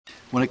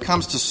When it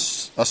comes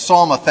to a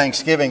psalm of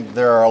thanksgiving,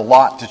 there are a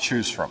lot to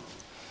choose from.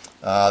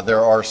 There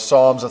are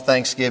psalms of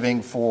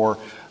thanksgiving for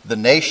the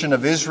nation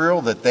of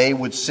Israel that they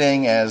would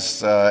sing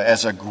as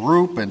a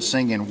group and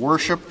sing in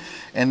worship.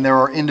 And there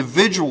are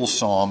individual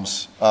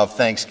psalms of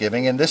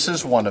thanksgiving, and this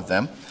is one of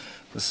them.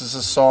 This is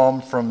a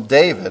psalm from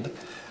David,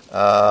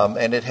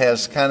 and it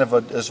has kind of,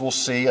 as we'll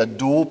see, a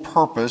dual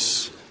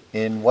purpose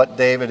in what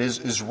David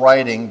is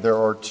writing. There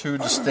are two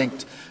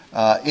distinct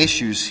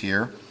issues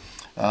here,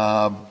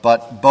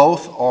 but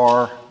both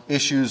are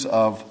issues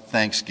of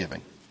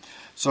thanksgiving.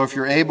 So if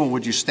you're able,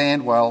 would you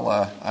stand while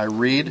I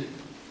read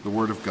the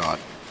Word of God?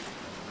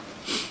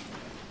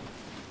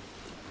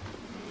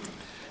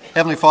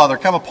 Heavenly Father,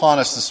 come upon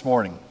us this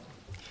morning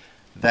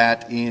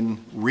that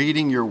in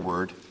reading your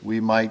Word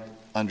we might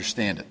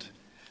understand it,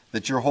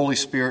 that your Holy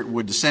Spirit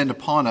would descend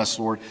upon us,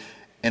 Lord,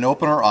 and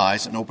open our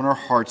eyes and open our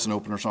hearts and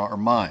open our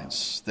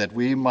minds, that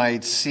we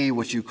might see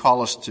what you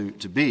call us to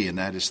be, and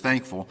that is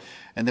thankful,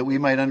 and that we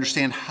might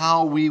understand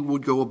how we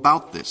would go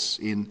about this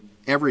in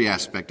every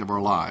aspect of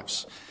our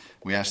lives.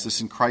 We ask this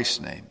in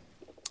Christ's name.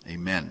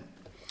 Amen.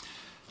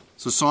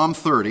 So Psalm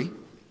 30,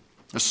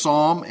 a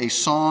psalm, a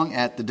song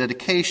at the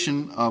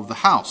dedication of the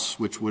house,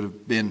 which would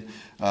have been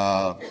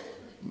house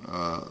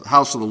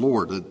of the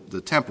Lord,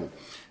 the temple.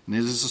 And it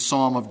is a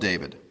psalm of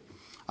David.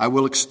 I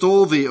will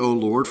extol thee, O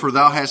Lord, for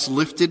thou hast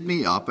lifted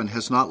me up and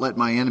hast not let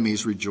my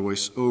enemies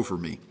rejoice over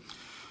me.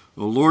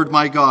 O Lord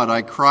my God,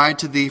 I cried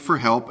to thee for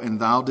help, and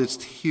thou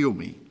didst heal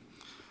me.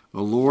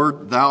 O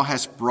Lord, thou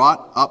hast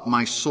brought up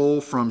my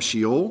soul from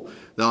Sheol.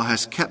 Thou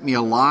hast kept me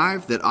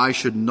alive, that I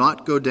should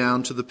not go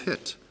down to the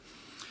pit.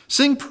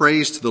 Sing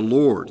praise to the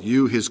Lord,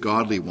 you his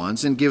godly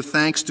ones, and give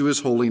thanks to his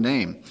holy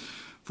name.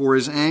 For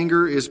his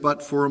anger is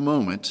but for a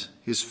moment,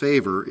 his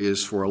favor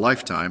is for a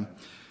lifetime.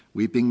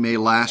 Weeping may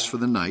last for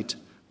the night,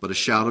 but a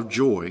shout of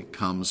joy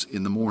comes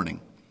in the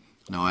morning.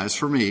 Now as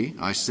for me,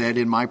 I said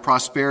in my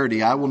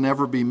prosperity, I will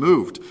never be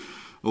moved.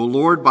 O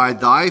Lord, by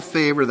thy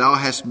favor thou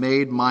hast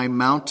made my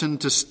mountain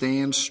to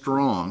stand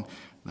strong.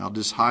 Thou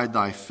didst hide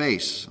thy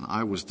face, and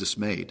I was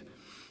dismayed.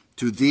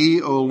 To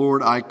thee, O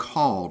Lord, I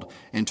called,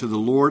 and to the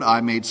Lord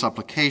I made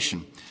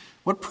supplication.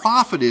 What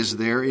profit is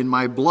there in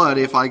my blood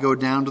if I go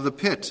down to the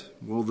pit?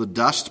 Will the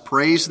dust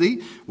praise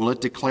thee? Will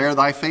it declare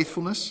thy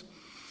faithfulness?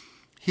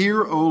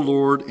 Hear, O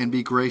Lord, and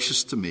be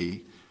gracious to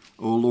me.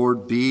 O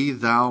Lord, be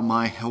thou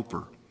my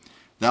helper.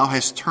 Thou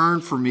hast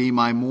turned for me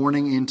my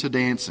mourning into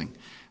dancing.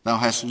 Thou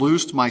hast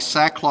loosed my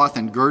sackcloth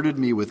and girded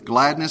me with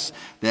gladness,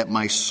 that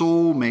my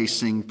soul may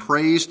sing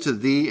praise to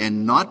thee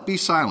and not be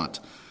silent.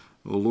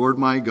 O Lord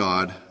my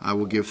God, I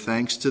will give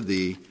thanks to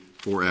thee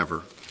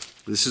forever.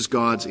 This is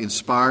God's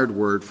inspired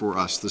word for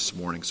us this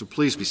morning. So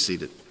please be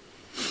seated.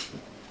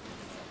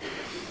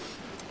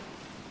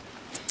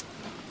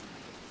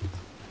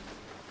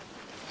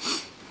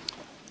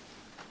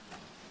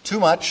 Too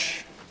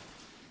much,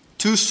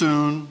 too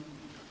soon,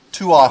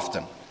 too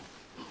often.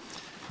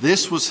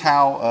 This was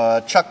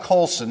how Chuck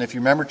Colson, if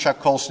you remember Chuck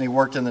Colson, he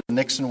worked in the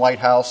Nixon White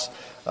House,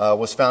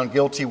 was found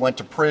guilty, went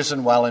to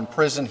prison. While in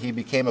prison, he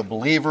became a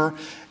believer,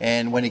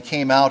 and when he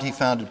came out, he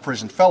founded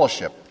Prison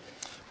Fellowship.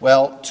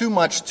 Well, too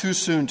much, too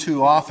soon,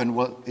 too often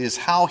is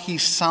how he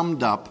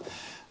summed up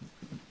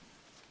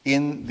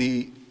in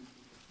the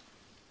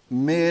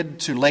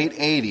mid to late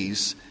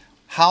 80s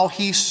how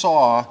he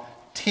saw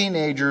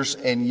teenagers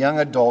and young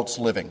adults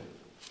living.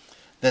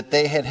 That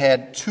they had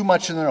had too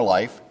much in their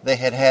life, they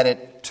had had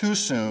it too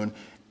soon,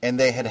 and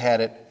they had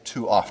had it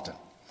too often.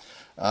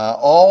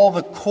 All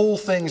the cool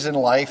things in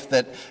life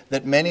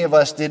that many of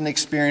us didn't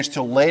experience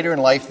till later in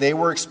life, they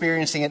were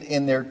experiencing it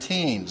in their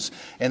teens.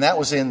 And that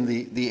was in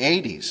the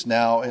 80s.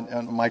 Now,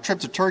 on my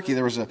trip to Turkey,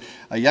 there was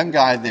a young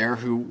guy there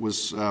who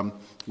was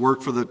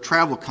worked for the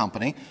travel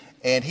company,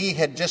 and he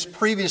had just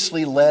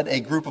previously led a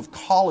group of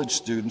college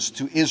students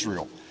to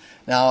Israel.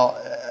 Now,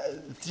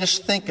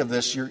 just think of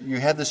this. You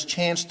had this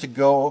chance to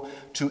go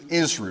to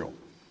Israel,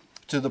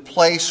 to the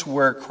place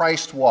where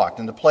Christ walked,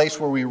 and the place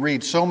where we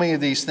read so many of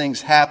these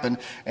things happen,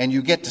 and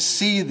you get to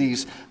see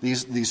these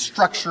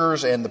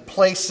structures and the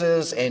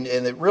places, and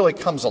it really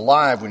comes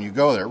alive when you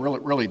go there.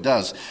 It really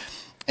does.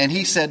 And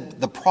he said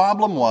the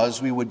problem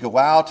was we would go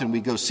out and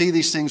we'd go see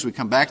these things, we'd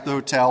come back to the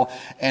hotel,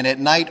 and at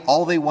night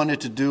all they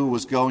wanted to do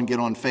was go and get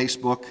on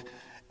Facebook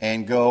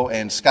and go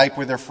and Skype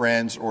with their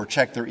friends or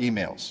check their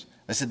emails.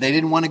 I said they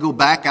didn't want to go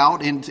back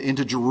out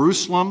into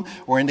Jerusalem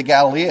or into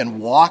Galilee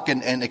and walk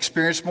and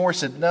experience more. He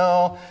said,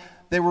 no,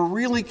 they were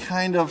really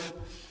kind of,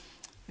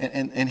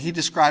 and he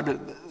described it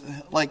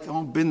like,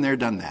 oh, been there,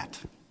 done that.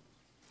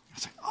 I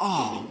was like,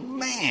 oh,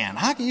 man,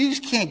 you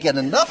just can't get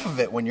enough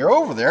of it when you're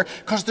over there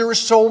because there is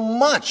so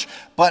much.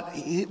 But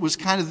it was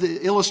kind of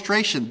the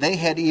illustration. They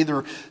had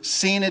either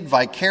seen it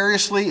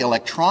vicariously,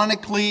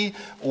 electronically,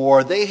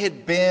 or they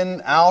had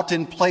been out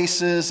in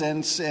places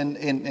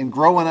and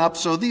growing up.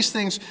 So these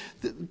things,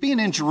 being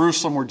in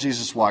Jerusalem where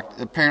Jesus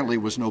walked, apparently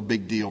was no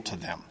big deal to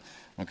them.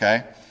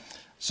 Okay?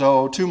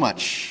 So too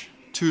much,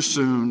 too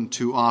soon,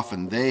 too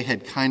often. They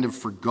had kind of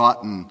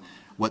forgotten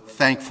what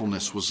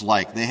thankfulness was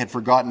like. They had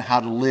forgotten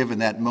how to live in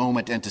that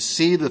moment and to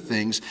see the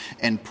things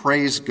and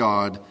praise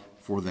God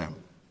for them.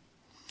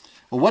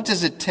 Well, what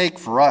does it take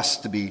for us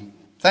to be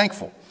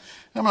thankful?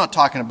 I'm not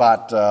talking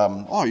about,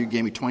 you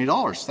gave me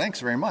 $20. Thanks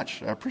very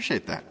much. I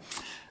appreciate that.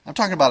 I'm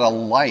talking about a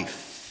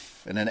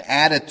life and an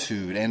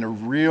attitude and a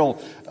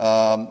real,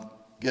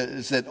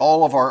 is that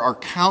all of our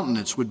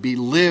countenance would be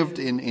lived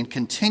in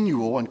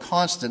continual and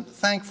constant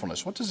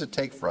thankfulness. What does it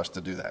take for us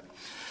to do that?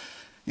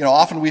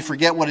 Often we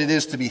forget what it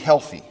is to be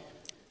healthy.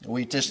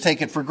 We just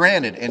take it for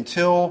granted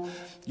until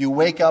you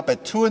wake up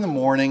at 2 in the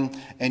morning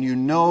and you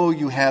know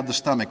you have the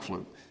stomach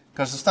flu.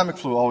 Because the stomach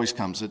flu always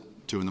comes at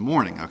 2 in the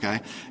morning, okay?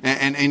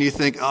 And you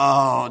think,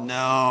 oh, no,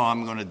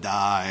 I'm going to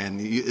die.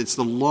 And it's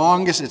the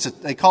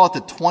longest, they call it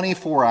the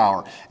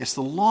 24-hour. It's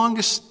the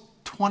longest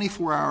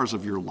 24 hours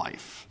of your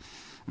life,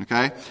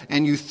 okay?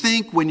 And you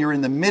think when you're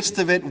in the midst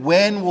of it,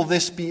 when will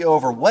this be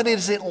over? What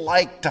is it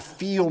like to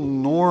feel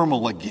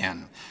normal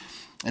again?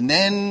 And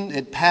then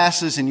it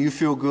passes and you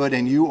feel good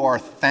and you are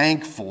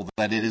thankful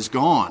that it is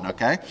gone,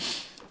 okay?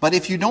 But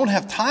if you don't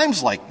have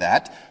times like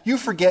that, you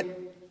forget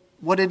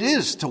what it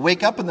is to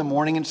wake up in the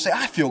morning and say,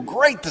 I feel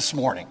great this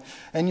morning.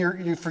 And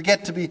you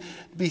forget to be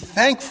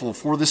thankful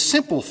for the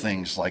simple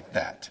things like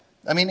that.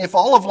 I mean, if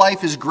all of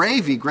life is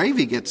gravy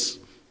gets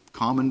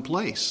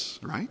commonplace,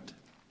 right?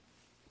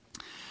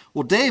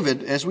 Well,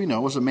 David, as we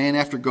know, was a man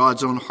after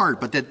God's own heart,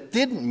 but that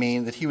didn't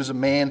mean that he was a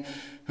man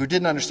who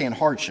didn't understand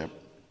hardship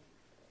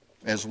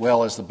as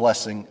well as the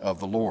blessing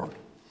of the Lord.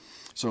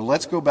 So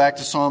let's go back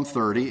to Psalm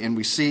 30, and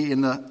we see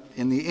in the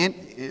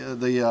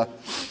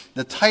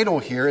title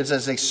here is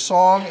as a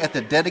song at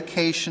the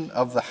dedication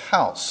of the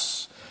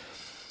house.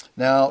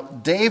 Now,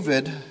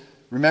 David,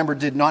 remember,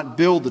 did not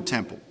build the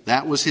temple.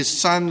 That was his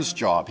son's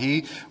job.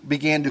 He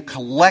began to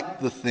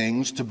collect the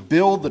things to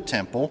build the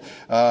temple,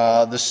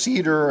 the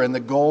cedar and the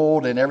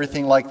gold and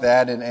everything like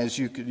that. And as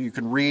you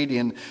can read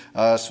in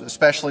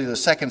especially the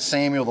 2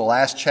 Samuel, the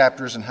last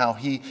chapters, and how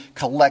he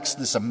collects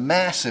this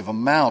massive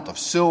amount of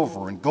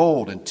silver and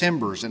gold and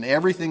timbers and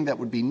everything that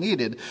would be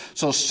needed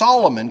so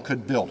Solomon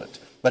could build it.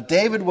 But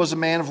David was a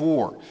man of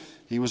war.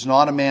 He was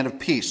not a man of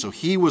peace, so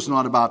he was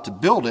not about to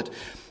build it.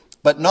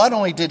 But not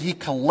only did he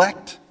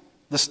collect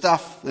the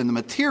stuff and the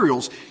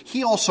materials,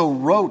 he also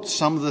wrote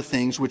some of the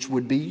things which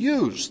would be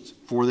used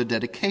for the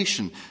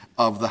dedication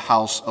of the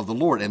house of the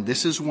Lord. And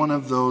this is one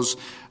of those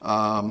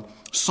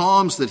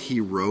psalms that he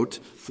wrote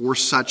for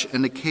such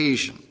an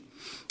occasion.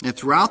 And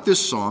throughout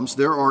this psalms,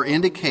 there are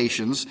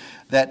indications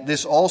that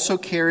this also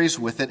carries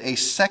with it a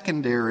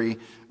secondary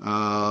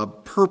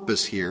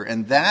purpose here.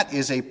 And that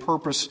is a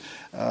purpose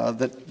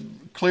that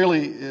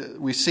clearly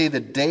we see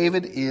that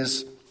David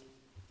is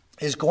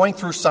going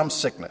through some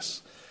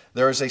sickness.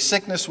 There is a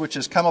sickness which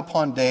has come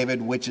upon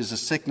David, which is a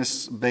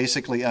sickness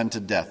basically unto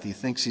death. He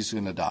thinks he's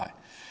going to die.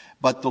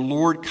 But the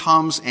Lord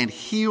comes and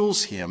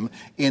heals him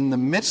in the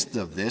midst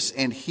of this,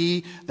 and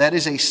that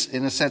is,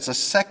 in a sense, a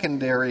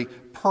secondary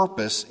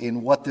purpose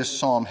in what this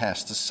psalm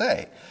has to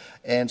say.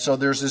 And so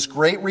there's this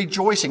great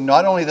rejoicing,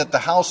 not only that the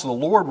house of the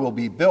Lord will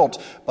be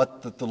built,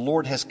 but that the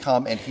Lord has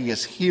come and he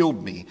has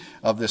healed me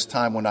of this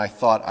time when I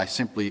thought I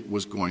simply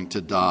was going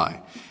to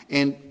die.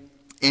 And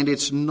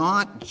it's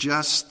not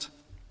just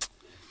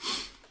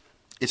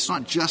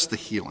the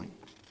healing,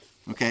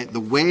 okay? The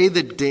way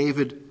that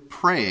David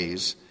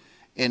prays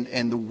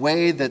and the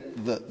way that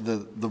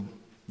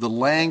the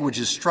language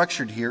is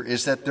structured here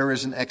is that there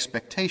is an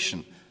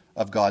expectation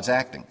of God's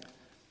acting.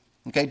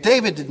 Okay,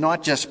 David did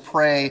not just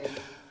pray,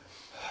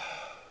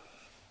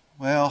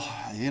 well,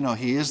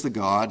 he is the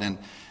God,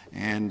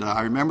 and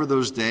I remember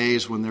those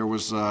days when there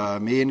was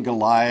me and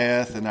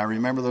Goliath, and I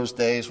remember those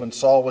days when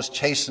Saul was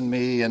chasing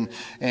me, and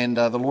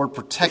the Lord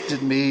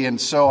protected me, and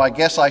so I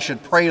guess I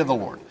should pray to the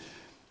Lord.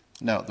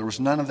 No, there was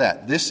none of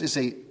that.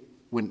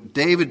 When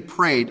David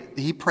prayed,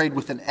 he prayed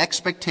with an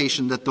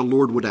expectation that the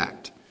Lord would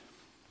act.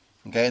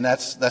 Okay, and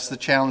that's the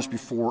challenge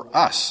before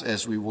us,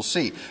 as we will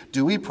see.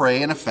 Do we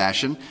pray in a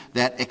fashion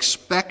that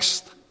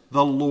expects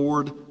the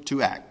Lord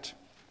to act?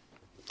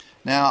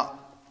 Now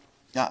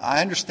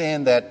I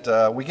understand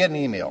that we get an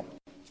email,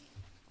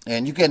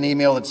 and you get an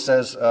email that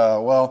says,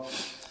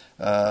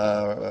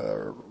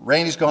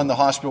 Randy's gone to the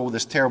hospital with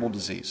this terrible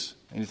disease.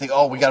 And you think,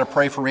 we got to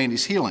pray for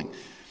Randy's healing.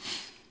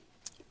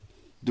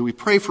 Do we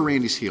pray for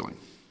Randy's healing?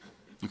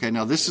 Okay,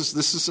 now this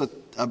is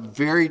a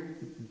very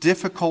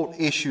difficult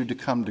issue to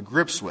come to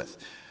grips with.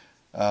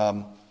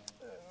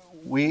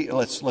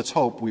 Let's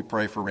hope we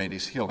pray for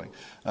Randy's healing,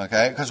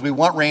 okay? Because we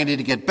want Randy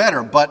to get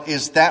better, but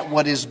is that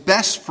what is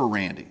best for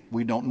Randy?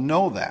 We don't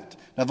know that.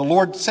 Now the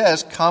Lord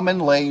says, come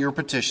and lay your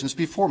petitions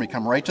before me.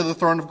 Come right to the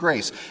throne of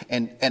grace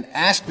and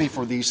ask me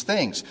for these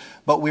things.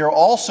 But we are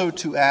also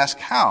to ask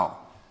how?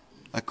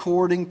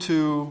 According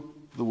to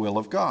the will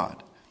of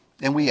God.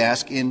 And we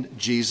ask in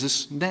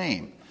Jesus'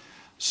 name.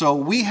 So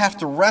we have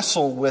to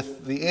wrestle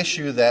with the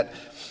issue that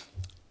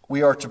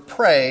we are to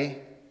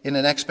pray in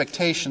an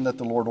expectation that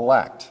the Lord will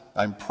act.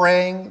 I'm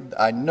praying.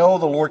 I know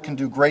the Lord can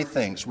do great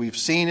things. We've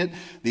seen it.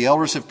 The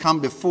elders have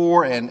come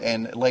before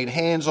and laid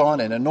hands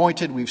on and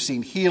anointed. We've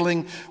seen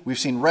healing. We've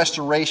seen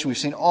restoration. We've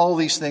seen all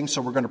these things.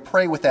 So we're going to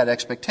pray with that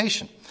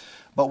expectation.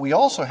 But we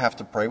also have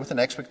to pray with an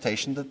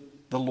expectation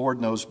that the Lord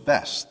knows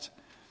best.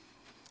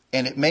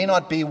 And it may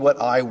not be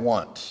what I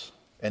want.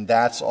 And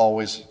that's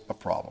always a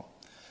problem.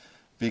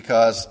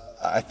 Because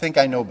I think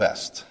I know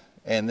best.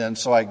 And then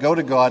so I go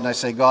to God and I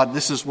say, God,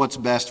 this is what's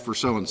best for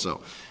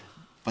so-and-so.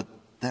 But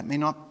that may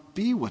not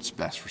be what's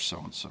best for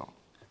so-and-so.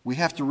 We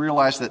have to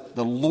realize that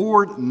the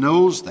Lord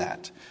knows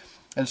that.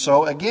 And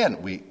so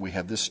again, we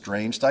have this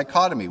strange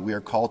dichotomy. We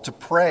are called to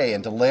pray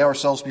and to lay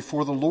ourselves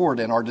before the Lord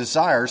and our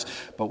desires,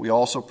 but we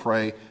also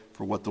pray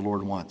for what the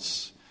Lord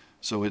wants.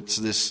 So it's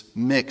this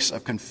mix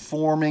of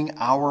conforming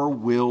our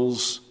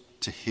wills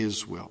to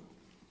His will.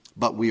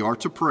 But we are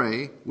to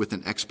pray with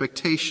an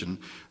expectation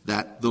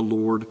that the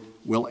Lord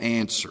will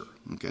answer.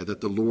 Okay,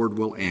 that the Lord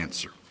will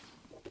answer.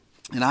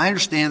 And I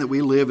understand that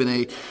we live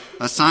in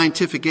a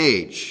scientific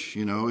age.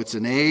 You know, it's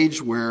an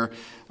age where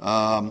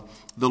the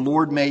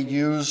Lord may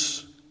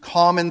use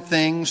common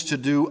things to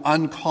do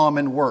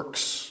uncommon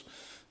works.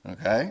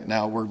 Okay,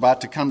 now we're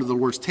about to come to the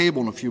Lord's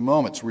table in a few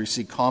moments where you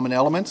see common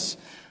elements,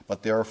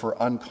 but they are for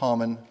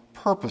uncommon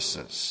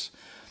purposes.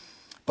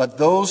 But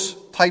those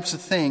types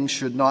of things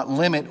should not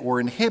limit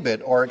or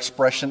inhibit our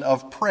expression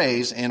of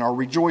praise and our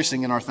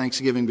rejoicing and our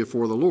thanksgiving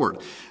before the Lord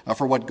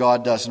for what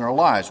God does in our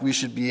lives. We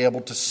should be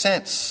able to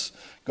sense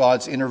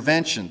God's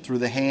intervention through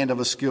the hand of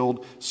a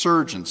skilled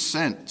surgeon,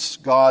 sense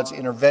God's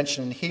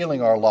intervention in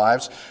healing our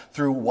lives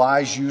through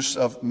wise use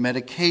of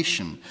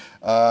medication,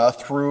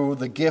 through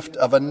the gift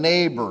of a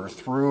neighbor,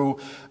 through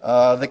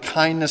the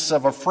kindness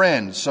of a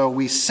friend. So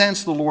we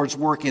sense the Lord's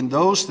work in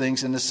those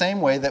things in the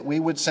same way that we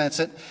would sense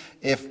it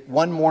if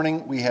one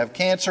morning we have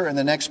cancer and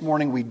the next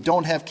morning we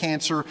don't have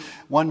cancer.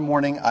 One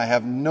morning I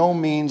have no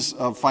means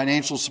of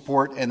financial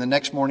support and the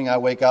next morning I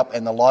wake up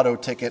and the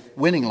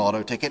winning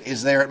lotto ticket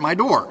is there at my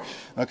door.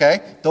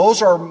 Okay?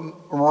 Those are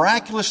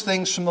miraculous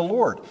things from the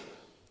Lord.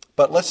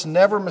 But let's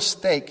never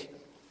mistake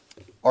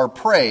our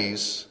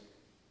praise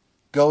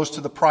goes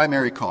to the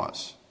primary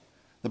cause.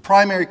 The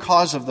primary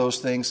cause of those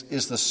things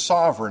is the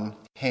sovereign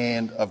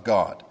hand of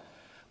God.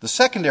 The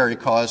secondary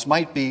cause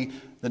might be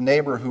the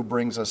neighbor who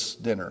brings us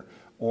dinner,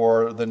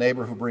 or the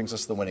neighbor who brings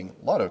us the winning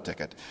lotto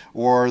ticket,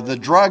 or the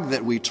drug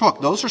that we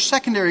took. Those are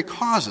secondary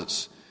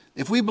causes.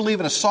 If we believe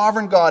in a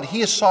sovereign God,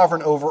 He is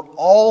sovereign over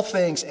all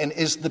things and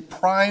is the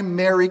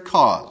primary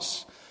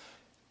cause.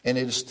 And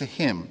it is to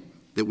Him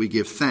that we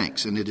give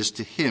thanks, and it is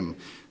to Him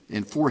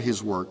and for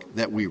His work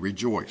that we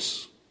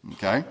rejoice.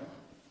 Okay?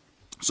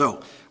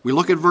 So, we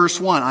look at verse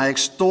 1. I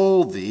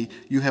extol Thee,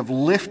 You have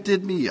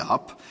lifted me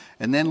up.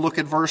 And then look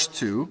at verse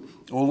 2.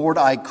 O Lord,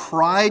 I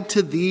cried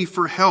to Thee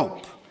for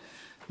help.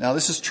 Now,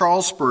 this is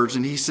Charles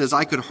Spurgeon. He says,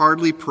 I could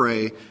hardly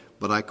pray,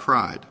 but I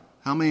cried.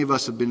 How many of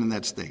us have been in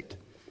that state?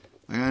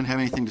 I didn't have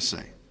anything to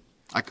say.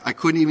 I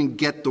couldn't even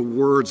get the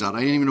words out. I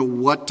didn't even know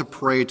what to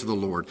pray to the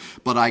Lord.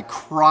 But I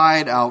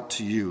cried out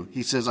to You.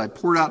 He says, I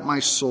poured out my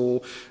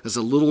soul as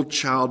a little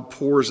child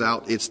pours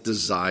out its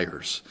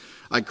desires.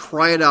 I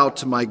cried out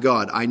to my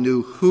God. I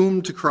knew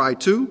whom to cry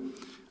to.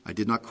 I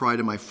did not cry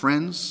to my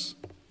friends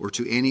or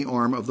to any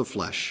arm of the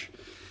flesh.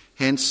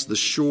 Hence the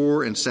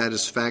sure and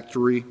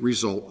satisfactory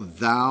result,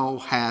 Thou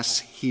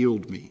hast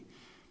healed me.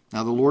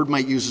 Now the Lord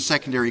might use a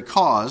secondary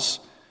cause,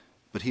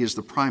 but He is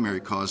the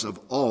primary cause of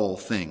all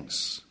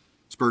things.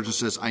 Spurgeon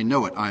says, I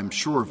know it, I am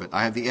sure of it.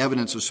 I have the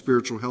evidence of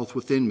spiritual health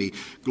within me.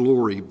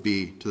 Glory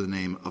be to the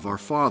name of our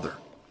Father.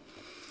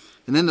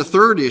 And then the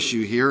third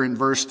issue here in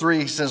verse 3,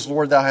 he says,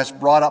 Lord, Thou hast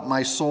brought up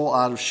my soul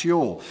out of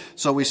Sheol.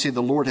 So we see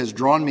the Lord has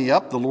drawn me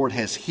up. The Lord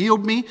has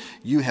healed me.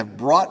 You have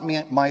brought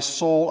my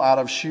soul out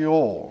of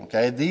Sheol.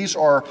 Okay, these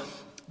are,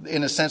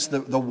 in a sense,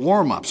 the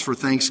warm-ups for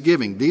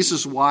Thanksgiving. This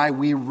is why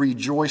we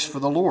rejoice for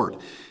the Lord.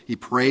 He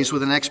prays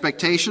with an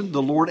expectation.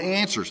 The Lord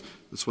answers.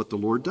 That's what the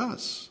Lord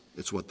does.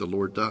 It's what the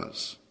Lord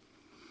does.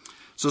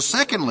 So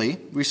secondly,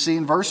 we see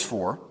in verse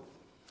 4,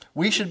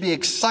 we should be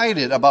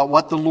excited about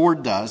what the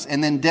Lord does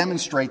and then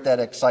demonstrate that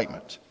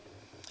excitement.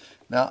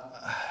 Now,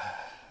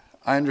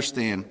 I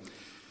understand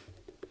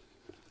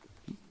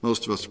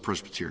most of us are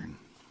Presbyterian.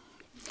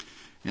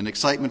 And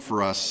excitement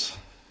for us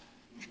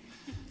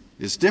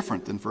is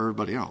different than for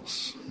everybody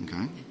else.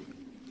 Okay?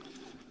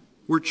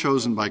 We're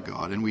chosen by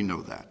God, and we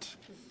know that.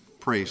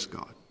 Praise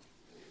God.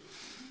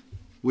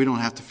 We don't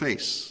have to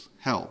face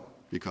hell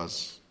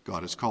because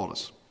God has called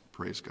us.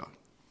 Praise God.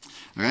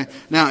 Okay?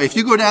 Now, if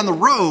you go down the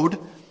road,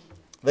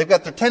 they've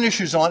got their tennis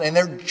shoes on and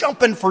they're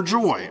jumping for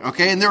joy,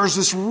 okay? And there is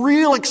this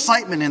real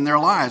excitement in their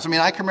lives. I mean,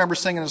 I can remember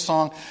singing a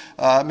song,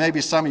 maybe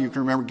some of you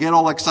can remember, Get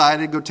All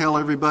Excited, Go Tell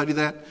Everybody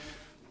That.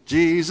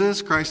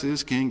 Jesus Christ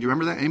is King. Do you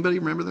remember that? Anybody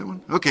remember that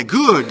one? Okay,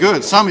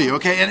 good. Some of you,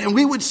 okay? And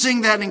we would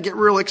sing that and get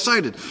real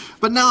excited.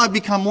 But now I've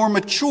become more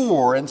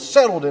mature and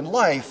settled in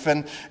life,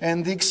 and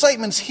the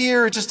excitement's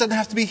here. It just doesn't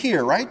have to be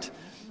here, right?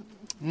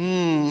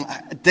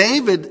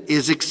 David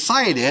is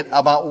excited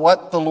about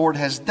what the Lord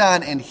has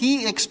done, and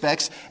he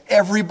expects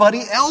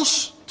everybody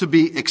else to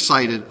be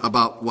excited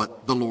about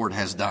what the Lord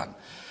has done.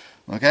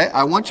 Okay,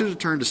 I want you to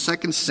turn to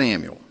 2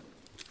 Samuel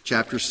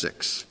chapter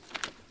 6.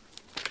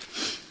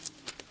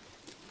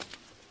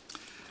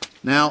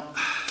 Now,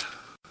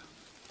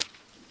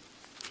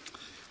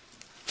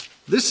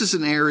 this is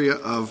an area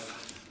of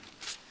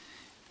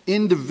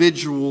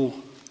individual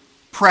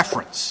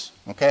preference.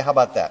 Okay, how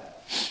about that?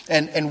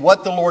 And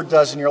what the Lord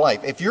does in your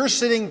life. If you're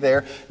sitting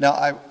there, now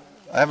I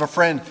have a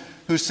friend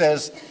who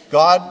says,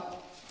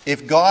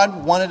 if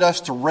God wanted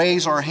us to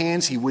raise our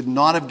hands, he would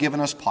not have given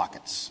us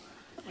pockets.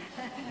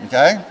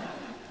 Okay?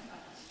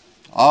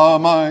 A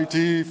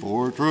mighty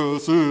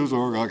fortress is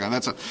our God.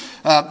 That's it.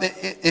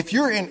 If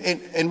you're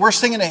and we're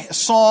singing a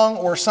song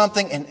or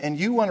something, and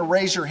you want to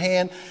raise your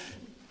hand,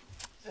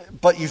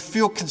 but you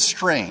feel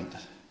constrained,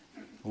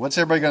 what's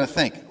everybody going to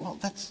think? Well,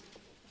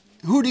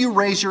 who do you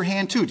raise your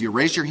hand to? Do you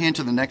raise your hand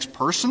to the next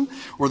person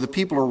or the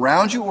people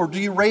around you, or do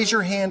you raise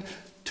your hand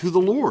to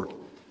the Lord?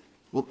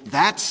 Well,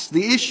 that's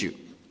the issue.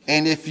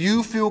 And if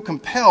you feel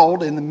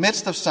compelled in the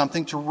midst of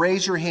something to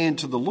raise your hand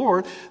to the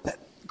Lord,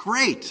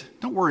 great.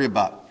 Don't worry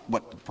about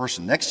what the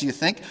person next to you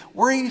think.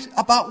 Worry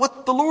about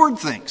what the Lord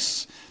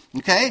thinks.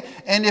 Okay?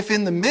 And if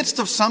in the midst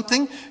of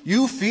something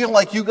you feel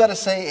like you got to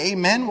say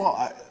amen,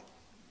 well,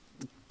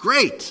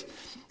 great.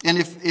 And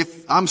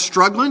if I'm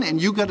struggling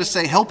and you got to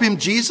say, help him,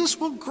 Jesus,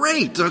 well,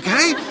 great,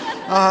 okay?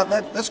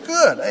 That's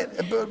good.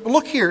 But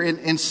look here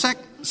in 2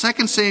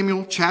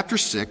 Samuel chapter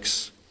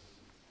 6,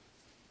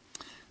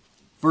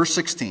 verse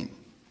 16.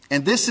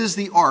 And this is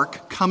the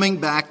ark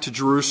coming back to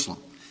Jerusalem.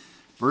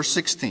 Verse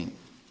 16.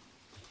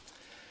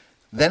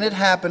 Then it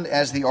happened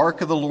as the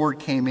ark of the Lord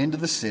came into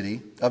the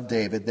city of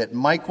David that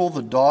Michal,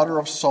 the daughter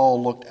of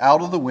Saul, looked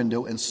out of the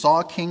window and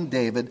saw King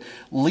David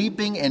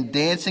leaping and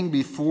dancing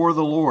before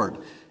the Lord.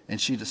 And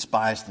she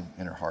despised him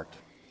in her heart.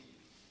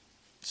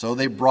 So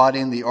they brought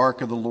in the ark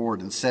of the Lord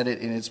and set it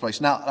in its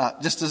place. Now,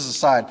 just as an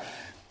aside,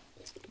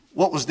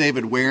 what was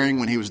David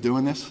wearing when he was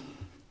doing this?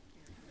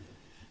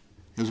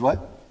 It was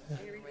what?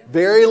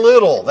 Very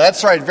little.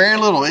 That's right, very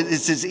little.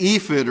 It's his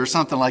ephod or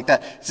something like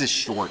that. It's his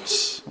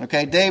shorts.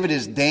 Okay, David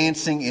is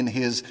dancing in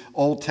his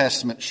Old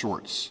Testament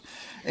shorts.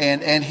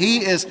 And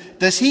he is,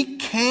 does he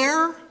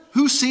care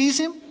who sees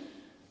him?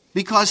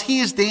 Because he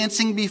is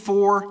dancing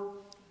before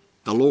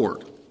the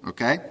Lord.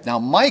 Okay, now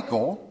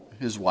Michal,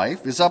 his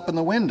wife, is up in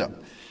the window.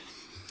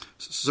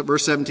 So,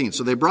 verse 17.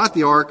 So they brought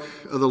the ark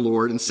of the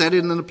Lord and set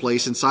it in a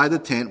place inside the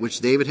tent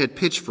which David had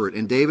pitched for it.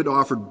 And David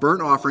offered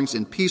burnt offerings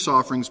and peace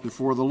offerings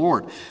before the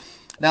Lord.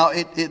 Now,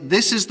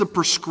 this is the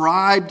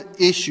prescribed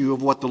issue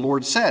of what the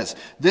Lord says.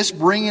 This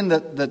bringing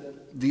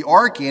the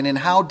ark in and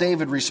how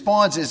David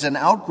responds is an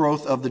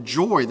outgrowth of the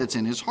joy that's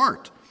in his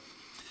heart.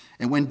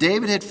 And when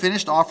David had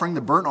finished offering the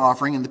burnt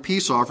offering and the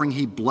peace offering,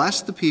 he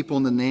blessed the people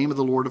in the name of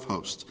the Lord of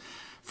hosts.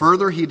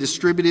 Further, he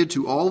distributed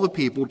to all the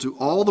people, to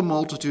all the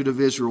multitude of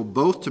Israel,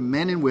 both to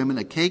men and women,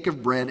 a cake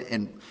of bread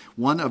and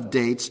one of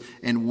dates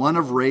and one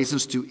of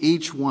raisins to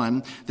each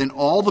one. Then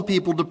all the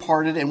people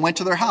departed and went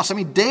to their house. I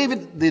mean,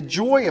 David, the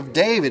joy of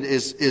David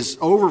is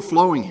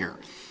overflowing here.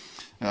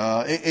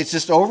 It's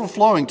just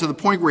overflowing to the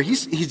point where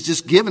he's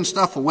just giving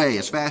stuff away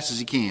as fast as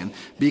he can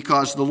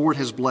because the Lord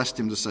has blessed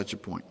him to such a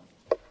point.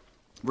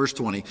 Verse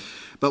 20.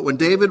 But when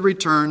David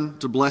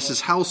returned to bless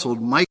his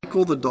household,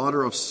 Michal, the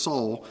daughter of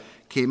Saul,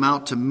 came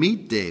out to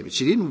meet David.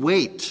 She didn't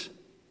wait.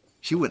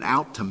 She went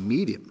out to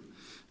meet him.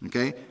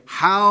 Okay?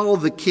 How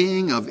the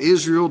king of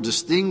Israel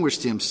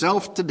distinguished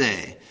himself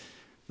today.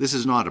 This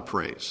is not a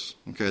praise.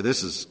 Okay?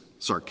 This is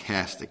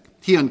sarcastic.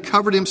 He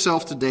uncovered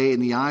himself today in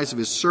the eyes of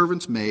his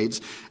servants'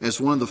 maids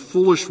as one of the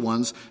foolish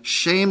ones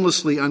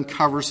shamelessly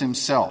uncovers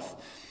himself.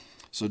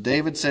 So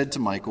David said to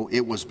Michal,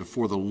 it was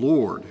before the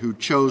Lord who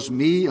chose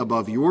me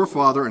above your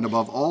father and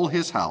above all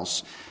his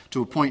house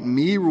to appoint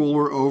me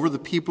ruler over the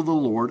people of the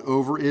Lord,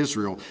 over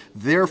Israel.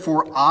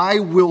 Therefore I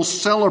will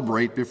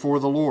celebrate before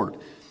the Lord.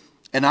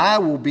 And I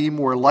will be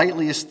more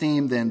lightly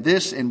esteemed than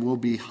this, and will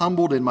be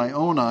humbled in my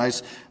own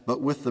eyes. But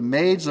with the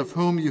maids of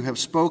whom you have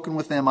spoken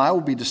with them, I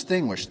will be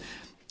distinguished.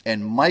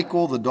 And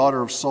Michal, the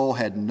daughter of Saul,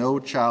 had no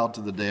child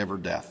to the day of her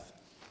death.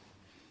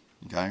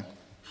 Okay?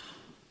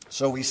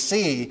 So we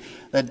see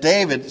that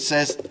David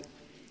says,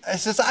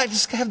 I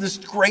just have this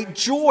great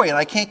joy and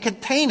I can't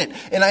contain it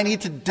and I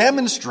need to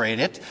demonstrate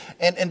it.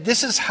 And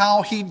this is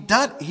how he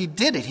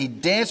did it. He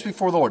danced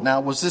before the Lord.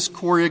 Now, was this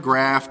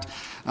choreographed?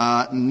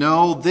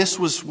 No, this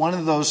was one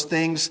of those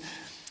things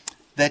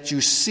that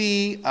you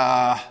see.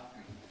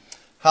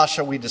 How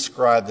shall we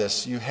describe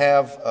this? You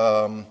have,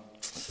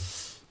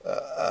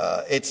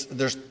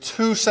 there's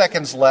 2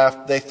 seconds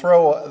left. They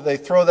throw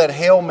that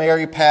Hail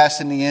Mary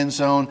pass in the end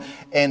zone,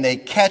 and they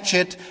catch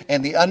it,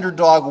 and the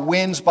underdog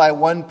wins by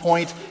 1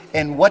 point.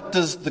 And what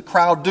does the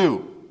crowd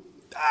do?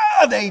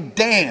 They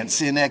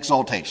dance in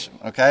exaltation.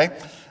 Okay,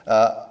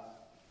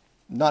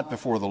 not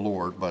before the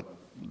Lord, but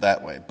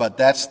that way. But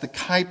that's the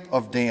type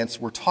of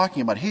dance we're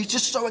talking about. He's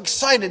just so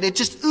excited; it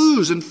just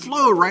oozed and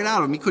flowed right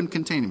out of him. He couldn't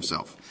contain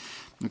himself.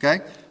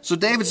 Okay? So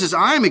David says,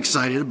 I'm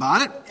excited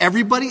about it.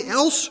 Everybody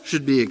else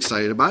should be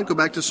excited about it. Go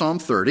back to Psalm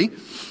 30.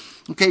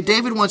 Okay,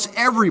 David wants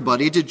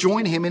everybody to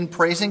join him in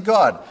praising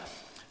God.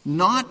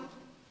 Not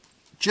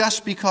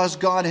just because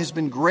God has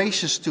been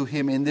gracious to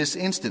him in this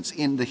instance,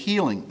 in the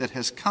healing that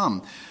has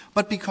come,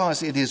 but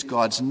because it is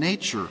God's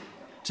nature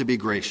to be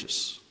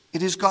gracious.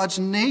 It is God's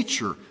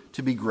nature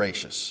to be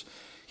gracious.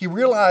 He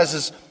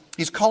realizes,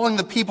 he's calling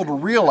the people to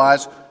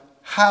realize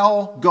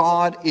how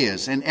God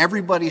is, and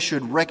everybody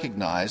should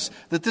recognize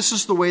that this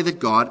is the way that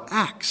God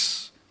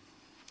acts.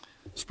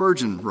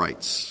 Spurgeon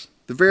writes,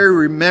 the very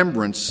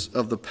remembrance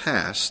of the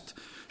past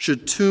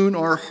should tune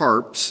our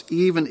harps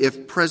even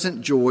if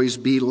present joys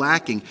be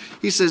lacking.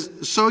 He says,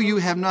 so you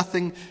have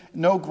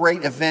no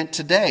great event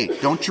today.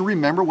 Don't you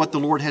remember what the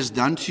Lord has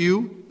done to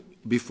you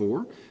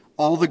before?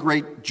 All the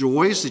great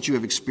joys that you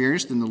have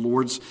experienced in the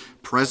Lord's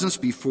presence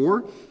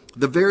before?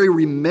 The very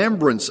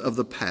remembrance of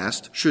the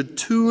past should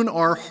tune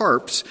our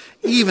harps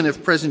even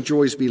if present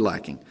joys be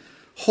lacking.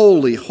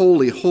 Holy,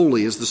 holy,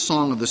 holy is the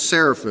song of the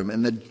seraphim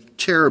and the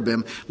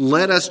cherubim.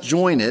 Let us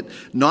join it,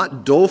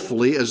 not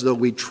dolefully as though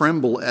we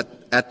tremble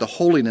at the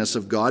holiness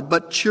of God,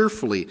 but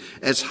cheerfully,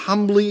 as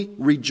humbly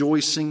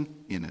rejoicing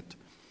in it.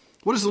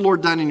 What has the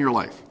Lord done in your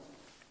life?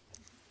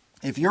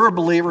 If you're a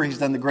believer, he's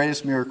done the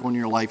greatest miracle in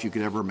your life you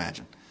could ever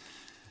imagine.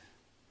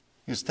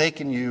 He's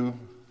taken you,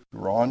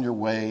 you're on your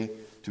way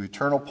to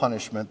eternal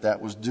punishment that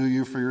was due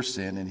you for your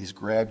sin, and he's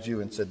grabbed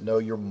you and said, no,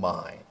 you're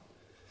mine.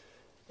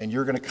 And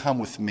you're going to come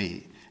with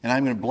me, and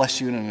I'm going to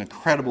bless you in an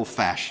incredible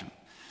fashion.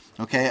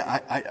 Okay,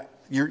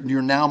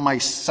 you're now my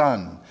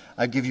son.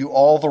 I give you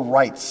all the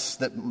rights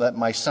that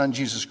my son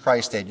Jesus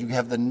Christ had. You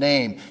have the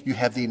name, you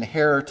have the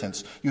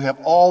inheritance, you have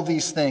all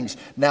these things.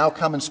 Now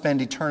come and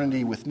spend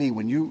eternity with me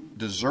when you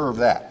deserve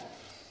that.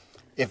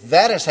 If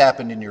that has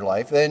happened in your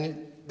life,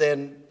 then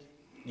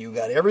you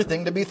got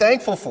everything to be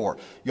thankful for.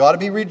 You ought to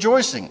be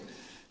rejoicing.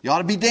 You ought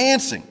to be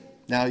dancing.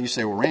 Now you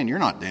say, well, Rand, you're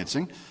not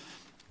dancing.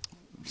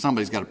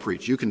 Somebody's got to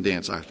preach. You can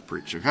dance, I have to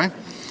preach, okay?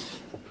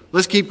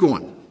 Let's keep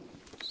going.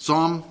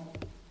 Psalm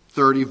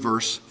 30,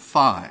 verse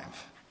 5.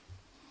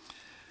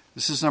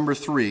 This is number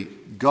 3.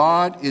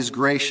 God is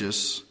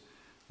gracious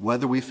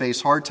whether we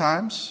face hard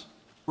times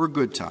or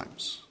good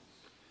times.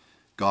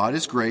 God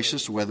is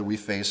gracious whether we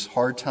face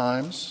hard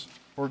times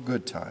or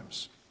good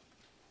times.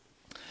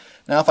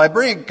 Now, if I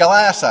bring a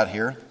glass out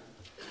here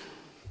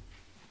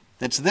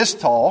that's this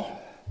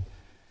tall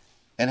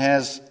and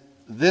has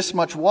this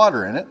much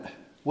water in it,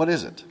 what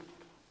is it?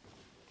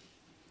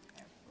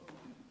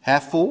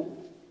 Half full?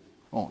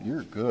 Oh,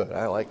 you're good.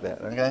 I like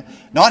that. Okay,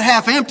 not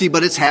half empty,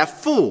 but it's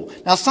half full.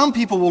 Now, some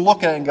people will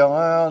look at it and go,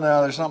 "Oh,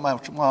 no, there's not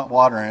much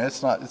water in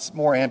it. It's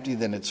more empty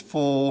than it's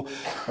full,"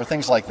 or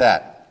things like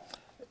that.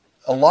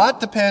 A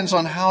lot depends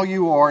on how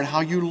you are and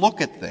how you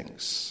look at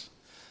things.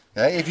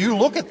 Okay, if you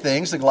look at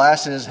things, the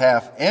glass is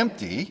half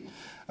empty,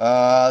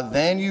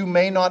 then you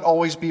may not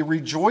always be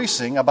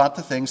rejoicing about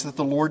the things that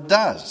the Lord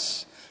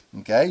does.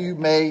 Okay, you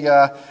may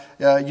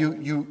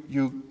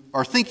you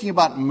are thinking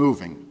about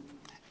moving.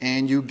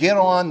 And you get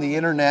on the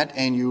internet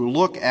and you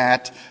look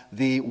at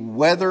the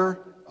weather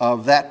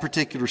of that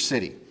particular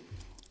city.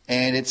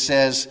 And it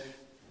says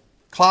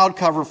cloud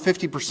cover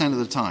 50% of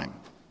the time.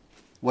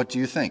 What do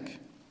you think?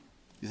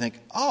 You think,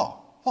 oh,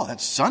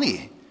 that's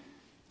sunny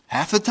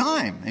half the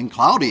time and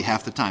cloudy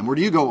half the time. Where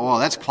do you go? Oh,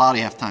 that's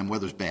cloudy half the time.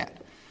 Weather's bad.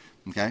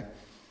 Okay?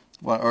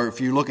 Well, or if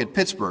you look at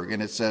Pittsburgh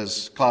and it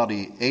says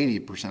cloudy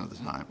 80% of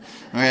the time,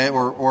 okay?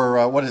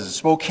 or what is it,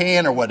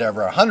 Spokane or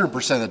whatever,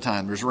 100% of the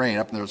time there's rain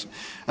up there.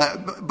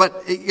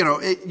 But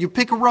you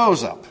pick a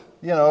rose up.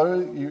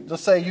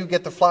 Let's say you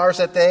get the flowers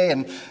that day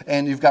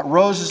and you've got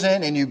roses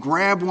in, and you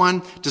grab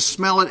one to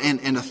smell it,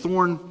 and a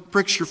thorn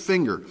pricks your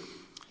finger.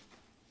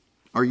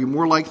 Are you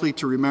more likely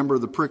to remember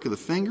the prick of the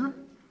finger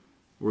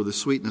or the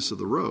sweetness of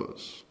the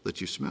rose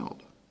that you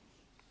smelled?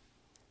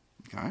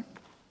 Okay.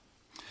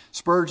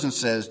 Spurgeon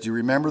says, do you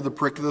remember the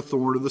prick of the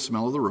thorn or the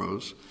smell of the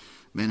rose?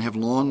 Men have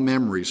long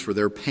memories for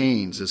their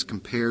pains as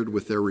compared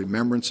with their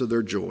remembrance of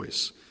their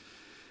joys.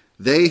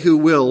 They who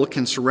will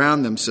can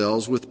surround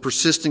themselves with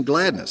persistent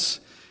gladness,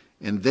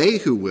 and they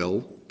who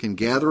will can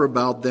gather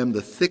about them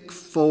the thick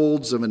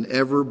folds of an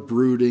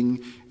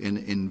ever-brooding and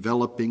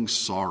enveloping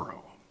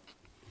sorrow.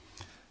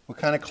 What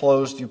kind of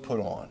clothes do you put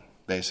on?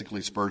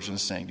 Basically, Spurgeon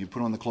is saying, do you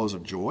put on the clothes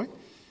of joy,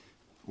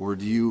 or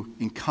do you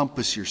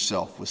encompass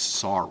yourself with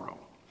sorrow?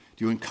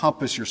 You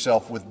encompass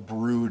yourself with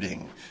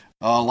brooding.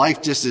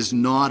 Life just is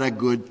not a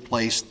good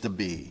place to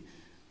be.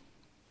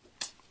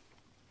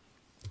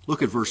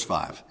 Look at verse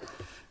 5.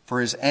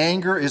 For his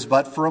anger is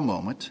but for a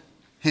moment.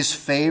 His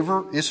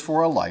favor is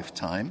for a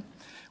lifetime.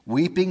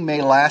 Weeping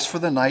may last for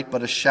the night,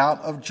 but a shout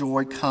of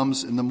joy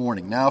comes in the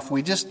morning. Now, if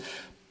we just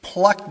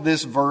pluck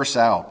this verse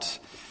out,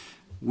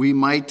 we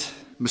might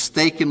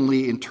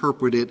mistakenly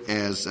interpret it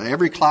as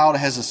every cloud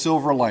has a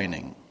silver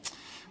lining.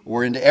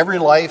 Or into every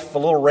life a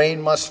little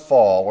rain must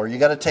fall, or you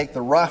got to take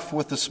the rough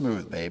with the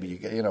smooth, baby.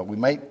 We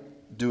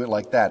might do it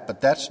like that,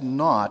 but that's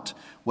not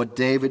what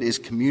David is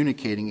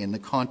communicating in the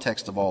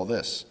context of all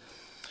this.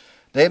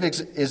 David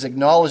is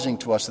acknowledging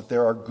to us that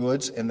there are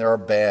goods and there are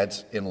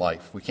bads in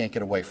life. We can't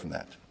get away from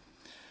that.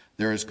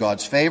 There is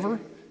God's favor,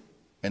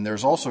 and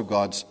there's also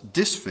God's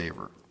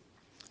disfavor.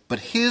 But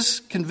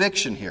his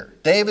conviction here,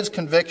 David's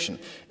conviction,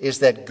 is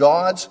that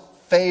God's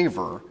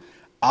favor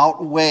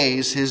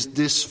outweighs his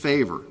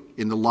disfavor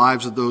in the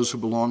lives of those who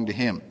belong to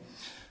him.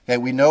 Okay,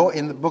 we know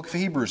in the book of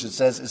Hebrews it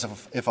says,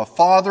 if a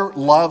father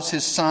loves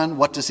his son,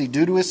 what does he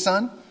do to his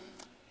son?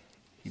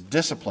 He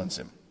disciplines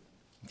him.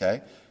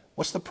 Okay?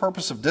 What's the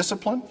purpose of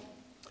discipline?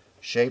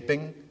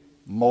 Shaping,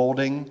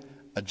 molding,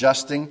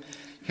 adjusting.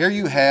 Here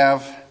you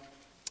have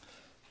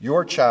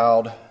your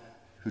child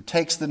who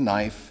takes the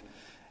knife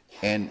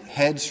and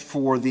heads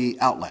for the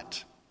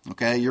outlet.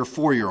 Okay, your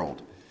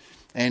 4-year-old.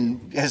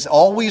 And has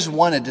always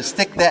wanted to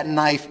stick that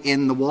knife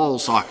in the wall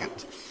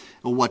socket.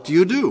 Well, what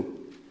do?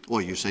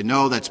 Well, you say,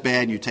 no, that's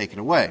bad, and you take it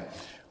away.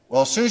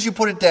 Well, as soon as you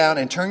put it down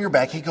and turn your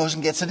back, he goes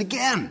and gets it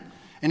again.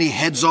 And he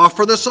heads off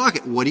for the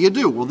socket. What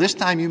do? Well, this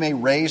time you may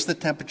raise the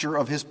temperature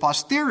of his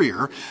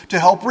posterior to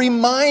help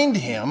remind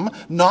him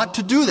not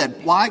to do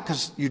that. Why?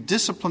 Because you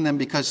discipline them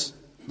because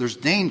there's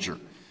danger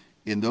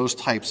in those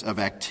types of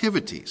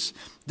activities.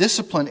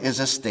 Discipline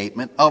is a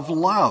statement of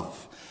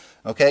love.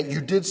 Okay,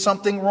 you did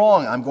something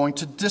wrong. I'm going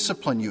to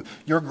discipline you.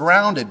 You're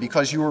grounded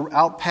because you were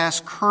out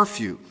past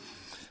curfew.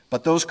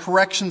 But those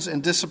corrections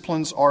and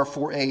disciplines are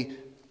for a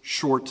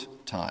short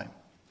time.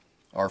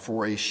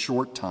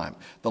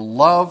 The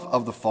love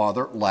of the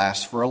Father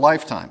lasts for a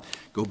lifetime.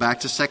 Go back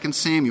to 2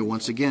 Samuel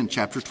once again,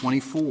 chapter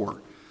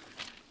 24.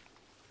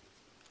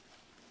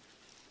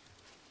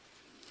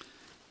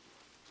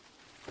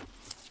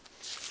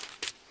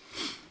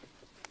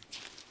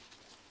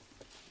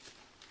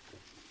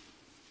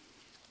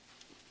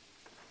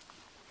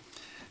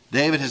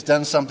 David has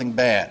done something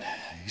bad.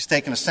 He's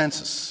taken a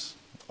census.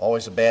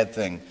 Always a bad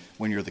thing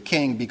when you're the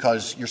king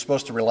because you're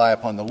supposed to rely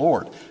upon the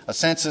Lord. A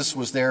census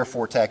was there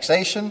for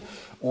taxation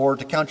or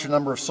to count your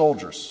number of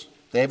soldiers.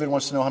 David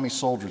wants to know how many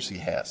soldiers he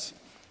has.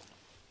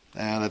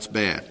 That's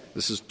bad.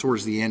 This is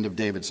towards the end of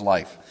David's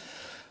life.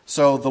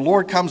 So the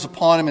Lord comes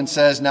upon him and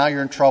says, now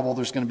you're in trouble.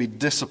 There's going to be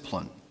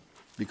discipline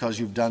because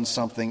you've done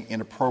something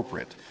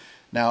inappropriate.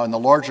 Now, in the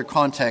larger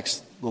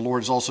context, the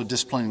Lord is also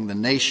disciplining the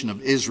nation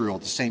of Israel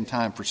at the same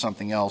time for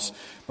something else,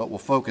 but we'll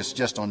focus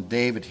just on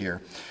David here.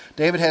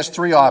 David has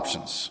 3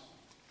 options.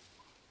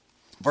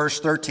 Verse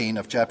 13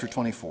 of chapter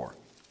 24.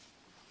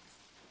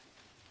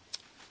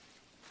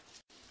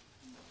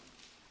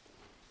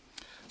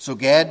 So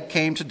Gad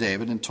came to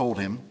David and told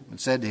him and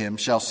said to him,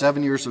 shall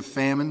 7 years of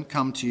famine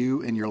come to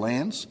you in your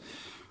lands?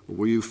 Or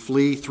will you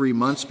flee 3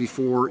 months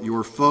before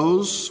your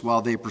foes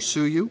while they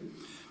pursue you?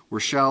 Or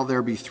shall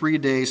there be 3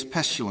 days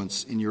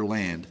pestilence in your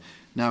land?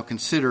 Now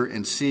consider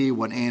and see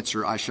what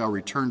answer I shall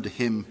return to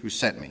him who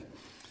sent me.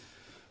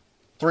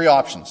 3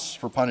 options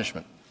for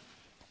punishment.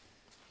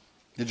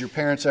 Did your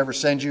parents ever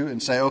send you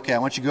and say, okay, I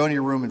want you to go into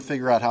your room and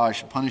figure out how I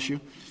should punish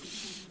you?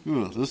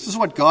 This is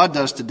what God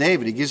does to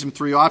David. He gives him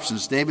 3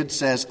 options. David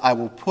says, I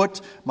will put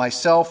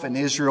myself and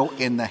Israel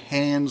in the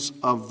hands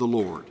of the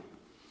Lord.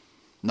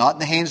 Not in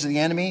the hands of the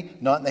enemy,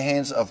 not in the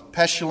hands of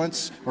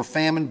pestilence or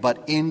famine,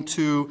 but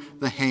into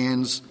the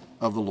hands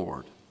of the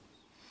Lord.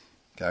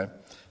 Okay?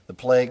 The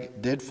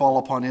plague did fall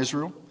upon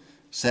Israel.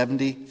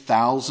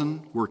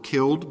 70,000 were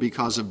killed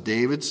because of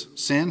David's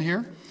sin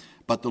here,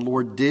 but the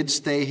Lord did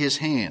stay his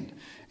hand.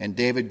 And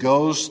David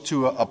goes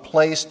to a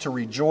place to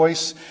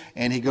rejoice,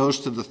 and he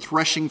goes to the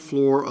threshing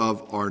floor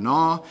of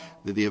Arnah,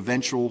 the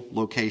eventual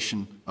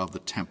location of the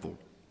temple.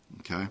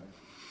 Okay?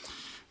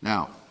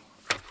 Now,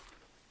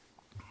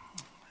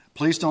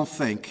 please don't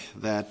think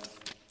that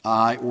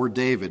I or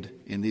David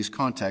in these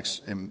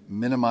contexts am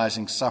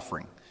minimizing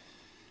suffering.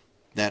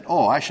 That,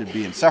 I should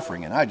be in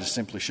suffering and I just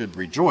simply should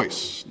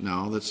rejoice.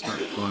 No, that's not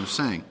what I'm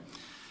saying.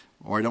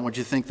 Or I don't want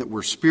you to think that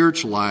we're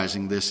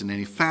spiritualizing this in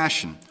any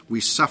fashion. We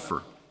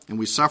suffer, and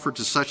we suffer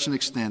to such an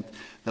extent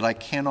that I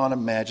cannot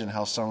imagine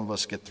how some of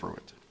us get through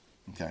it.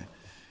 Okay?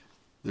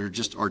 There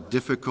just are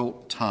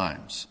difficult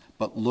times.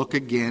 But look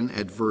again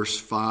at verse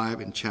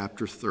 5 in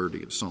chapter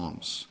 30 of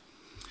Psalms.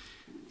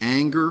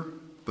 Anger,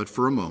 but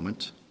for a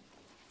moment.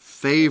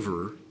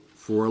 Favor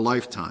for a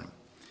lifetime.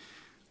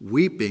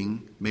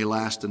 Weeping may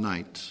last a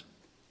night.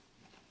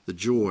 The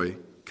joy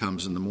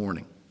comes in the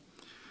morning.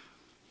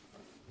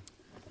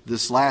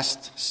 This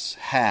last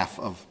half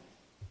of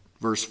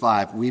verse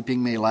 5,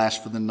 weeping may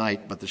last for the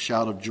night, but the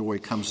shout of joy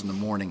comes in the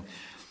morning.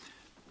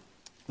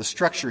 The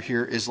structure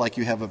here is like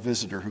you have a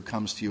visitor who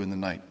comes to you in the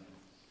night.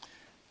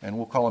 And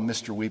we'll call him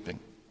Mr. Weeping.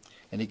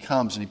 And he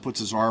comes and he puts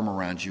his arm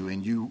around you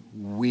and you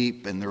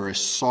weep and there is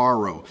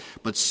sorrow.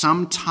 But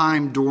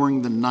sometime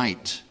during the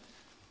night,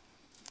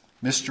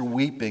 Mr.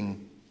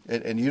 Weeping,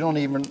 and you don't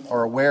even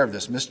are aware of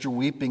this, Mr.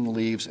 Weeping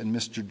leaves and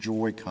Mr.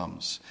 Joy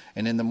comes.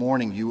 And in the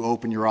morning you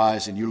open your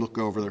eyes and you look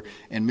over there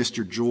and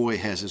Mr. Joy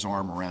has his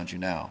arm around you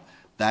now.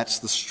 That's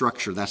the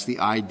structure. That's the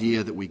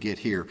idea that we get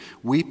here.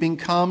 Weeping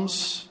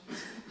comes,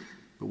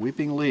 but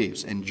weeping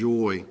leaves and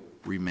joy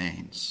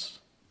remains.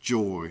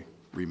 Joy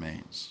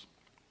remains.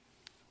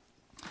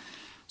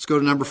 Let's go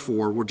to number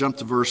 4. We'll jump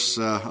to verse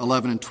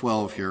 11 and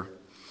 12 here.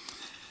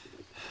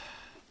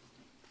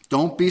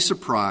 Don't be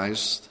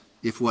surprised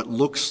if what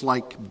looks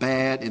like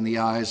bad in the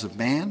eyes of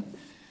man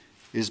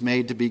is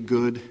made to be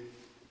good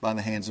by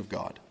the hands of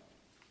God.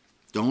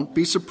 Don't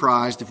be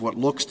surprised if what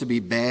looks to be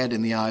bad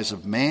in the eyes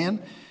of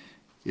man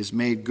is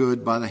made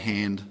good by the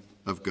hand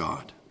of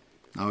God.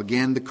 Now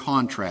again, the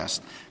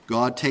contrast.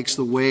 God takes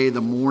away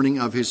the mourning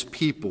of his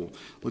people.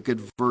 Look at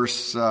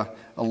verse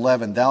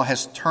 11. Thou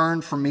hast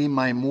turned for me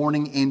my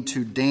mourning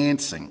into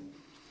dancing.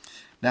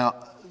 Now,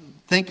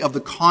 think of the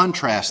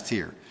contrast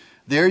here.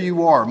 There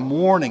you are,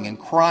 mourning and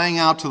crying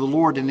out to the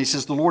Lord, and he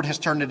says the Lord has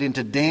turned it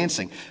into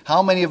dancing.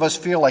 How many of us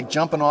feel like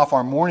jumping off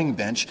our mourning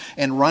bench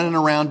and running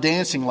around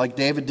dancing like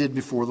David did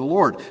before the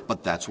Lord?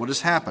 But that's what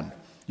has happened.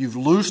 You've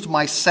loosed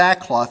my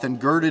sackcloth and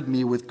girded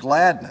me with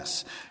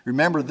gladness.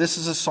 Remember, this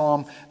is a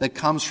psalm that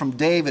comes from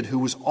David, who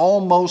was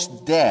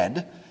almost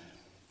dead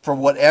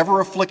from whatever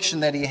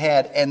affliction that he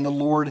had, and the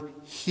Lord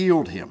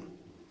healed him.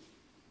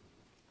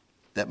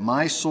 That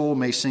my soul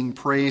may sing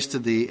praise to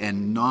thee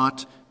and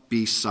not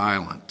be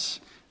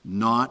silent.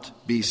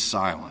 Not be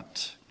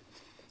silent.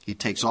 He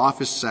takes off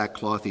his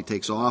sackcloth, he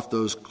takes off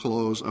those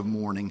clothes of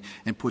mourning,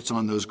 and puts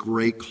on those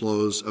great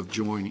clothes of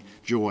joy.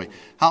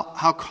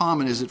 How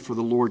common is it for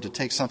the Lord to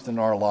take something in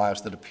our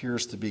lives that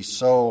appears to be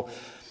so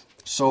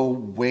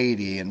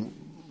weighty and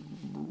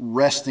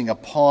resting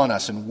upon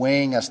us and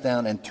weighing us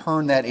down, and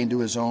turn that into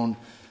his own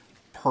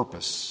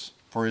purpose,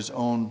 for his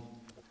own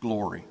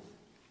glory,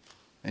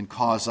 and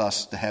cause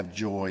us to have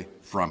joy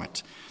from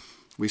it?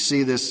 We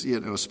see this,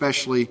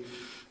 especially,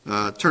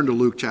 turn to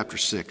Luke chapter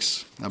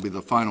 6. That'll be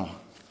the final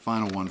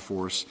one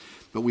for us.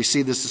 But we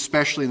see this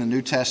especially in the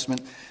New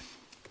Testament.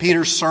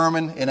 Peter's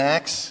sermon in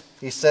Acts,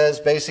 he says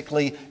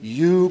basically,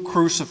 you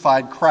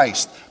crucified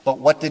Christ. But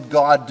what did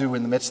God do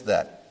in the midst of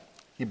that?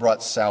 He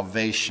brought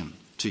salvation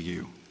to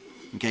you.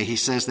 Okay, he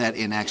says that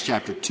in Acts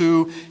chapter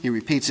 2. He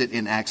repeats it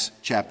in Acts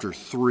chapter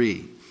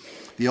 3.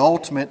 The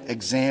ultimate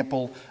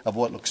example of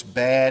what looks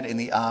bad in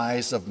the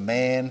eyes of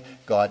man,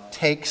 God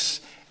takes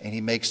and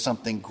he makes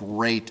something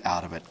great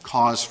out of it.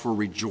 Cause for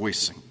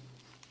rejoicing.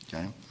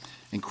 Okay?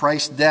 In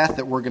Christ's death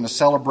that we're going to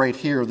celebrate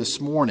here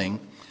this morning,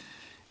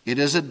 it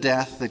is a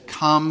death that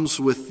comes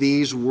with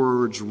these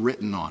words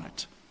written on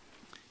it.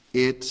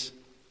 It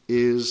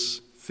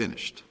is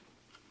finished.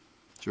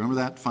 Do you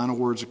remember that final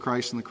words of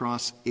Christ on the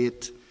cross?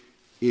 It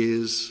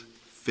is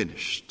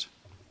finished.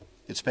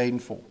 It's paid in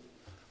full.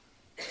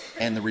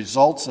 And the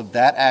results of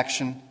that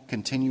action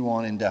continue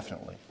on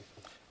indefinitely.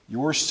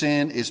 Your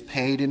sin is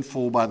paid in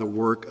full by the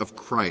work of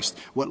Christ.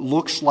 What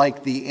looks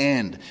like the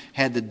end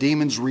had the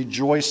demons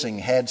rejoicing,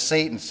 had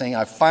Satan saying,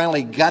 I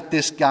finally got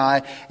this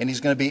guy, and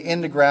he's going to be in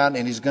the ground,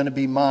 and he's going to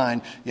be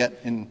mine. Yet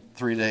in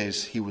 3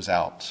 days, he was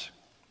out.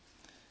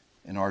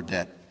 And our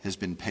debt has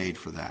been paid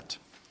for that.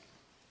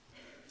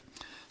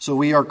 So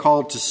we are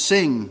called to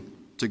sing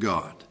to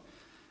God.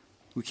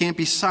 We can't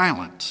be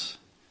silent.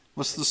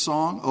 What's the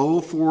song?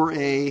 Oh, for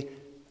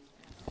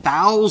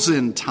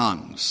 1,000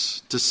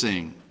 tongues to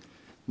sing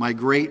my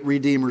great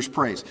Redeemer's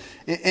praise.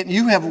 And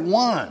you have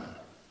one.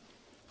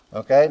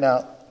 Okay,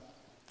 now,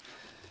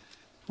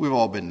 we've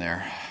all been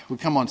there. We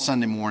come on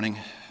Sunday morning,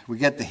 we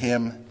get the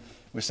hymn,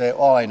 we say,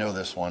 oh, I know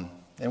this one,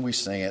 and we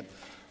sing it.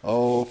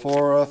 Oh,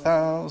 for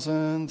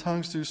 1,000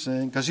 tongues to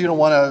sing. Because you don't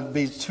want to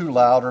be too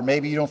loud, or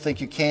maybe you don't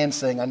think you can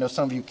sing. I know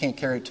some of you can't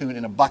carry a tune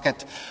in a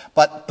bucket.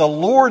 But the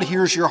Lord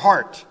hears your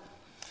heart.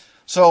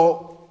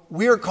 So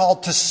we are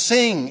called to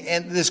sing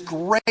and this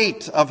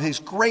great of his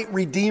great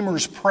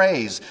Redeemer's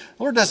praise. The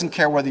Lord doesn't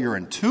care whether you're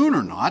in tune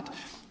or not.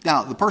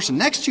 Now, the person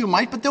next to you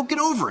might, but they'll get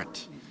over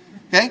it.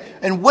 Okay?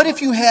 And what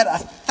if you had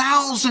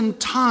 1,000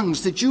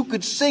 tongues that you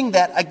could sing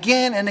that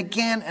again and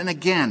again and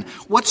again?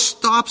 What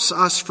stops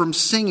us from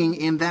singing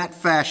in that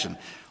fashion?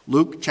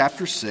 Luke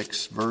chapter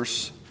 6,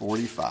 verse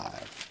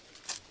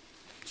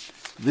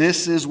 45.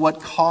 This is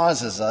what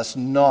causes us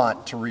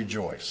not to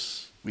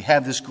rejoice. We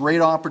have this great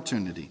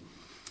opportunity.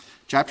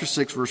 Chapter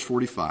 6, verse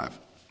 45.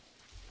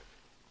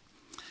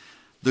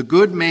 The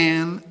good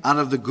man out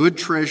of the good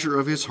treasure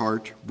of his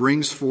heart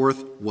brings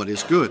forth what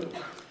is good.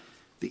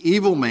 The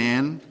evil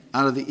man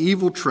out of the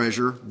evil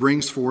treasure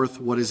brings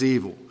forth what is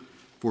evil.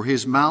 For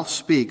his mouth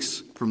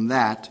speaks from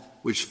that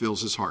which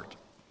fills his heart.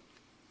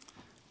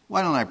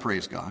 Why don't I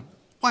praise God?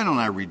 Why don't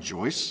I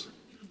rejoice?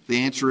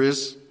 The answer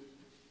is,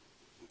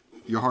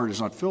 your heart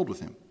is not filled with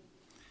him.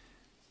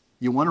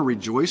 You want to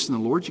rejoice in the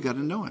Lord, you got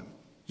to know him.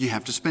 You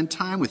have to spend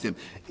time with him.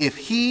 If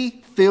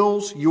he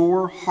fills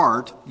your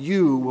heart,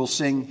 you will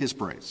sing his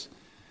praise.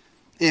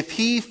 If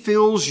he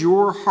fills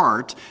your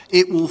heart,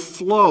 it will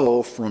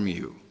flow from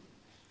you.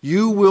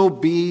 You will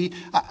be,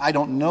 I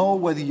don't know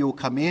whether you'll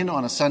come in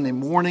on a Sunday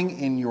morning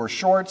in your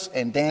shorts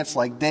and dance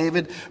like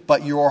David,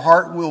 but your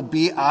heart will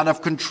be out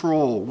of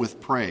control with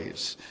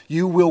praise.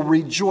 You will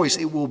rejoice.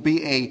 It will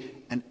be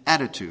an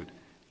attitude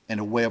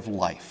and a way of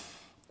life.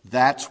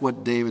 That's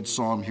what David's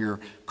psalm here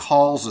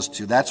calls us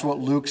to. That's what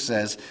Luke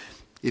says.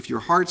 If your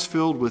heart's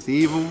filled with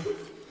evil,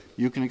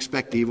 you can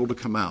expect evil to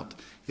come out.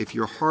 if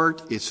your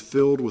heart is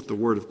filled with the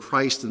word of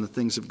Christ and the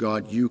things of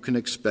God, you can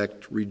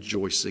expect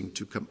rejoicing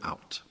to come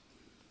out.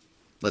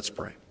 Let's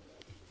pray.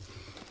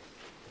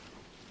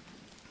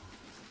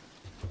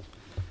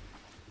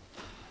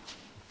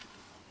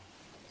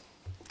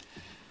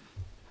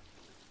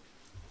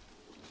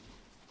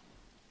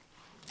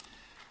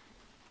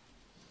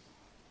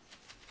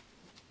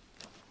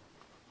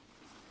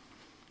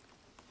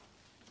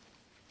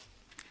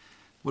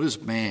 What is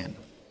man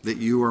that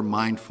you are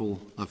mindful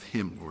of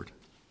him, Lord?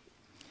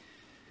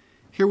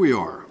 Here we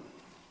are.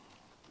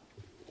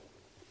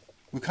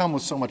 We come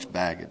with so much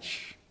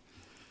baggage,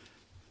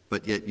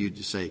 but yet you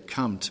just say,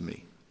 come to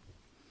me.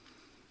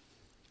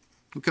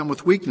 We come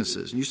with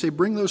weaknesses, and you say,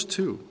 bring those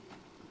too.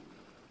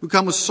 We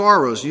come with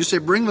sorrows, and you say,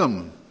 bring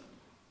them.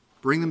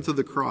 Bring them to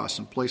the cross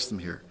and place them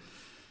here,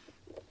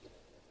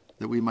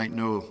 that we might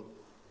know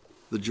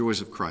the joys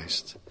of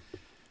Christ,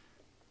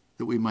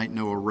 that we might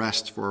know a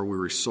rest for our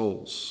weary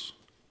souls,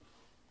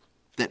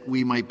 that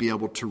we might be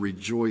able to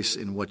rejoice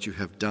in what you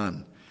have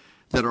done,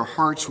 that our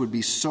hearts would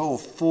be so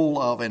full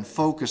of and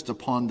focused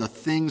upon the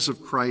things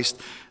of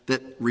Christ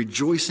that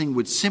rejoicing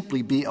would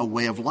simply be a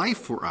way of life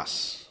for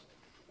us,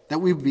 that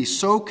we would be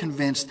so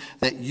convinced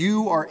that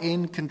you are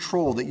in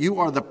control, that you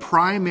are the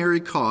primary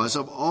cause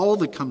of all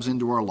that comes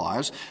into our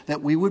lives,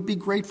 that we would be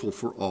grateful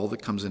for all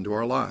that comes into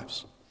our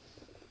lives.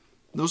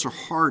 Those are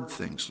hard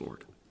things,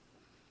 Lord.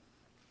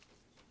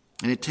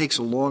 And it takes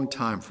a long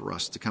time for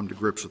us to come to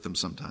grips with them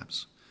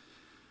sometimes.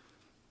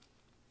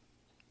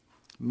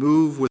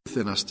 Move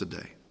within us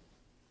today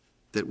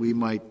that we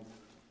might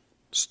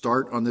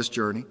start on this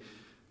journey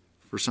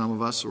for some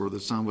of us, or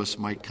that some of us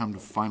might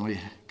finally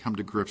come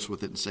to grips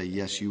with it and say,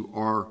 yes, you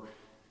are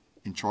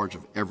in charge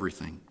of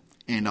everything,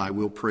 and I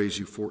will praise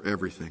you for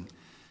everything,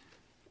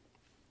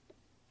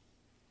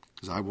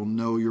 because I will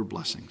know your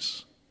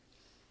blessings,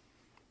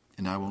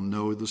 and I will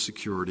know the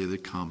security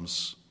that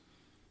comes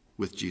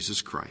with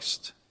Jesus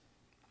Christ.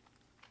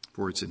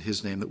 For it's in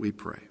his name that we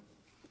pray.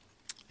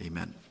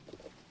 Amen.